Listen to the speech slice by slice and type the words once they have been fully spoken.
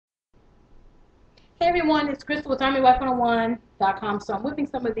Hey everyone, it's Crystal with ArmyWife101.com. So I'm whipping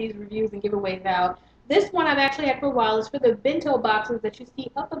some of these reviews and giveaways out. This one I've actually had for a while. It's for the bento boxes that you see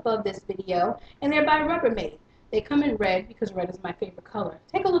up above this video, and they're by Rubbermaid. They come in red because red is my favorite color.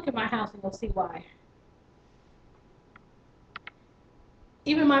 Take a look at my house and you'll see why.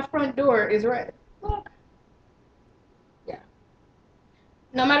 Even my front door is red. Look. Yeah.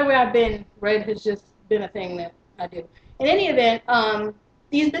 No matter where I've been, red has just been a thing that I do. In any event,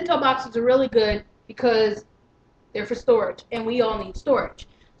 these bento boxes are really good because they're for storage, and we all need storage.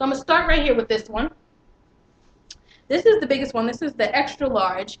 So I'm going to start right here with this one. This is the biggest one. This is the extra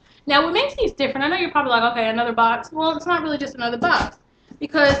large. Now, what makes these different, I know you're probably like, okay, another box. Well, it's not really just another box.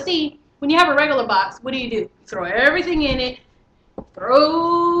 Because, see, when you have a regular box, what do? You throw everything in it,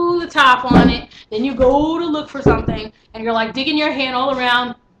 throw the top on it, then you go to look for something, and you're like digging your hand all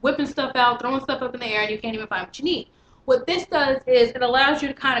around, whipping stuff out, throwing stuff up in the air, and you can't even find what you need. What this does is it allows you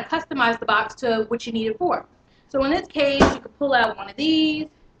to kind of customize the box to what you need it for. So in this case, you can pull out one of these,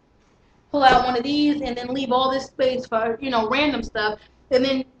 and then leave all this space for, random stuff. And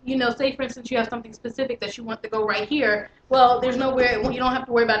then, say for instance you have something specific that you want to go right here. Well, there's nowhere, you don't have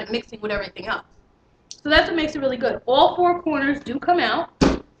to worry about it mixing with everything else. So that's what makes it really good. All four corners do come out.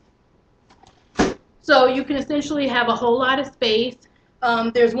 So you can essentially have a whole lot of space.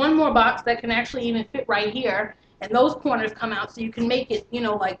 There's one more box that can actually even fit right here. And those corners come out, so you can make it,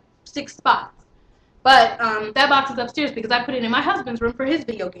 like 6 spots. But that box is upstairs because I put it in my husband's room for his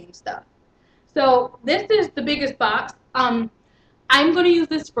video game stuff. So this is the biggest box. I'm going to use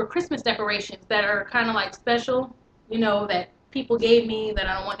this for Christmas decorations that are kind of like special, that people gave me that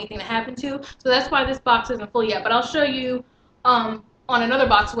I don't want anything to happen to. So that's why this box isn't full yet. But I'll show you on another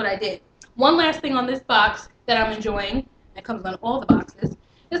box what I did. One last thing on this box that I'm enjoying, that comes on all the boxes,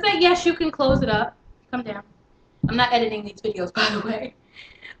 is that yes, you can close it up. Come down. I'm not editing these videos, by the way.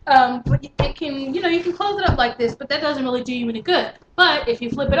 But it can, you can close it up like this, but that doesn't really do you any good. But if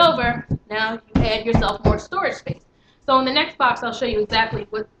you flip it over, now you add yourself more storage space. So in the next box, I'll show you exactly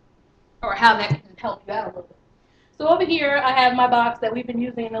what or how that can help you out a little bit. So over here, I have my box that we've been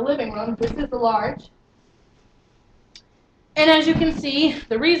using in the living room. This is the large. And as you can see,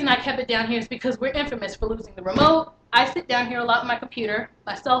 the reason I kept it down here is because we're infamous for losing the remote. I sit down here a lot on my computer.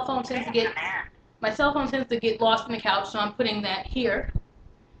 My cell phone tends to get lost in the couch, so I'm putting that here.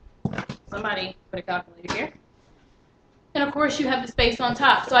 Somebody put a calculator here. And of course you have the space on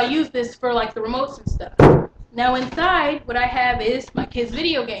top. So I use this for like the remotes and stuff. Now inside, what I have is my kids'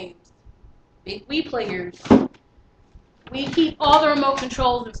 video games. Big Wii players. We keep all the remote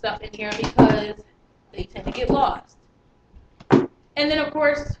controls and stuff in here because they tend to get lost. And then of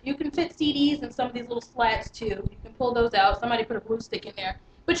course you can fit CDs in some of these little slats too. You can pull those out. Somebody put a glue stick in there.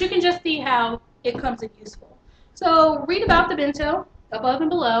 But you can just see how it comes in useful. So read about the bento above and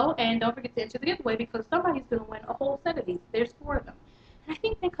below, and don't forget to enter the giveaway because somebody's going to win a whole set of these. There's 4 of them. And I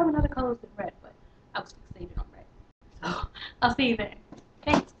think they come in other colors than red, but I was fixated on red. So I'll see you then.